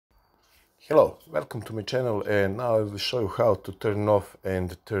Hello, welcome to my channel, and now I will show you how to turn off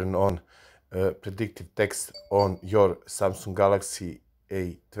and turn on predictive text on your Samsung Galaxy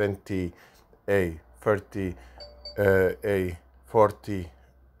A20, a30, a40,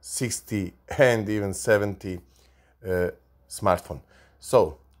 60 and even 70 smartphone.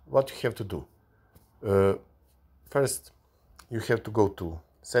 So what you have to do, first you have to go to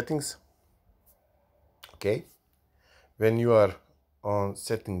settings. Okay, when you are on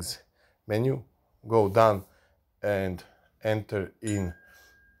settings menu, go down and enter in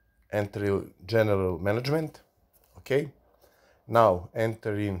general management. Okay, now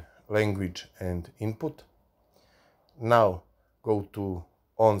enter in language and input. Now go to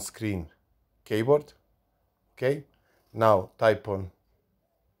on screen keyboard. Okay, now type on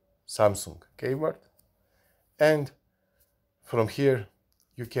Samsung keyboard, and from here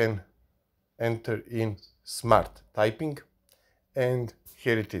you can enter in smart typing, and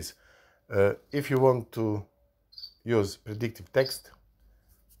here it is. If you want to use predictive text,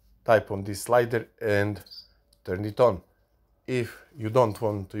 type on this slider and turn it on. If you don't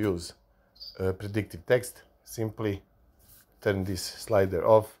want to use predictive text, simply turn this slider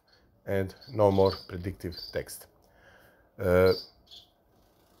off and no more predictive text.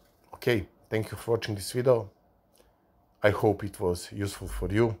 Okay, thank you for watching this video. I hope it was useful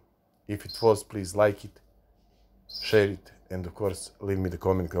for you. If it was, please like it, share it, and of course leave me the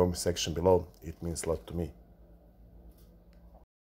comment section below. It means a lot to me.